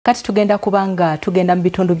Kati tugenda kubanga tugenda mu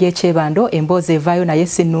bitundu by'ekyebando emboozi evaayo naye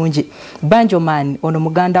si nnungi. Banjo man ono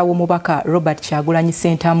muganda w'omubaka Robert Kyagulanyi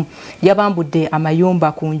Ssentamu yabambudde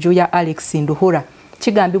amayumba ku nju ya Alex Nduhura.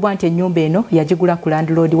 Kigambibwa nti ennyumba eno yagigula ku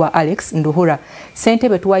landlord wa Alex Nduhura.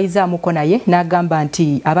 Ssentebe tuwayizaamuko naye n'agamba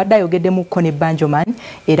nti abadde ayogeddemukko ne Banjo man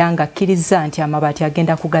era ng'akkiriza nti amabaati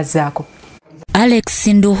agenda kugazzaako. Alex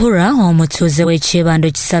Nduhura omutuuze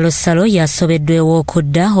w'ekyebando Kisalosalo yasobeddwewo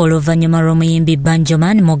okudda oluvannyuma lw'omuyimbi Banjo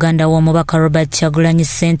man muganda w'omubaka Robert Kyagulanyi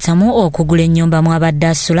Ssentamu okugula ennyumba mw'abadde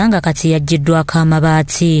asula nga kati yaggiddwako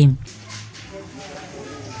amabaati.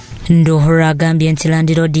 Nduhura agambye nti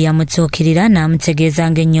landlord yamutuukirira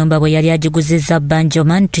n'amutegeeza ng'ennyumba bwe yali agiguzizza Banjo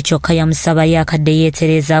man kyokka yamusabayo akadde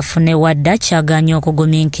yeetereza afune wadda kyagaanye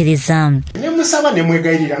okugumiikiriza. Nemusaba ne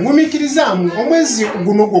mwegayirira ngumiikirizaamu omwezi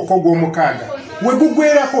guno gwokka ogw'omukaaga we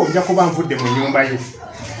gugwerako nja kuba nvudde mu nnyumba yo.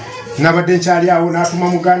 Nabadde nkyali awo n'atuma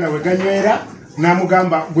muganda we ganywera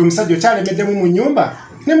n'amugamba gwe musajja okyalemeddemu mu nnyumba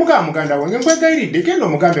ne muganda wange nkwegayiridde genda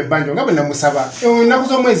omugambe Banjo nga bwe namusaba ennaku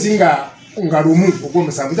z'omwezi nga lumu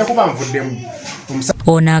ogw'omusanvu nja kuba nvuddemu.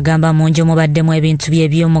 Ono agamba mu nju mubaddemu ebintu bye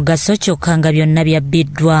by'omugaso kyokka nga byonna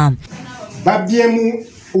byabbiddwa. Babyemu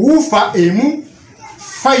wuufa emu,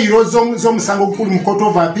 fayiro z'omusango ogukuli mu Court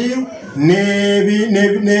of Appeal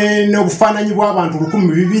n'obufaananyi bw'abantu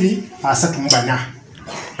 234.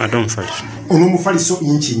 Ono omufaliso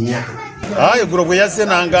inchi 4. Guro bwe yazze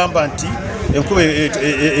n'angamba nti enkuba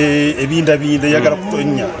ebindabinda yagala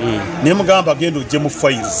kutonnya ne mugamba agenda ojje mu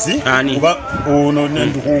files kuba ono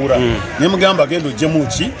Nduhura ne mugamba agenda ojje mu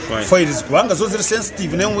ki files kubanga zo ziri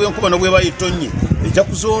sensitive n'enkuba nobwe bayitonye ejja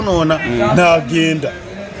kuzoonoona n'agenda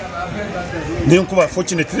n'enkuba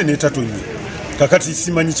fortunately n'etatonye kakati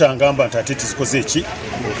simanyi kyangamba nti ate tizikoze eki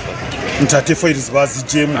ntate files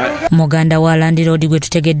bazijjemu. Muganda wa landlord gwe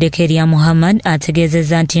tutegeddeko erya Muhammad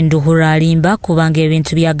ategeezezza nti Nduhura alimba kubanga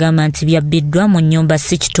ebintu byagamba nti byabbiddwa mu nnyumba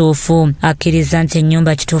si kituufu. Akkiriza nti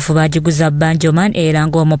ennyumba kituufu baagiguza Banjo man era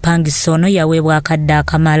ng'omupangisa ono yaweebwa akadde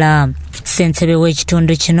akamala. Ssentebe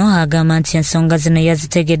w'ekitundu kino agamba nti ensonga zino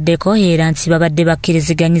yazitegeddeko era nti babadde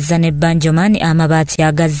bakkiriziganyiza ne Banjo man amabaati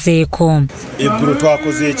agazzeeko. Eggulo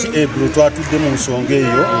twakoze eki? Eggulo twatudde mu nsonga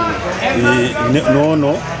eyo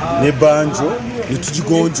noono ne Banjo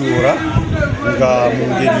netugigonjoola nga mu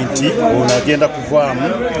ngeri nti ono agenda kuvaamu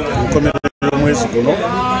nkomerero omwezi guno.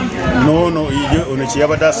 Noono ono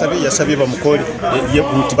kyeyabadde asabye yasabye bamukole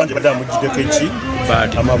nti Banjo badde amuggiddeko eki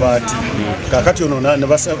amabaati. Kaakati ono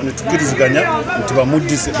netukkiriziganya nti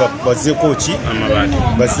bamuddize bazzeeko ki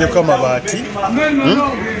bazzeeko amabaati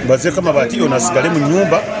ono asigale mu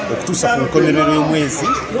nnyumba okutuusa ku nkomerero y'omwezi.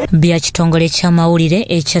 Bya kitongole ky'amawulire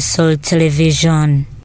ekya Soul Television.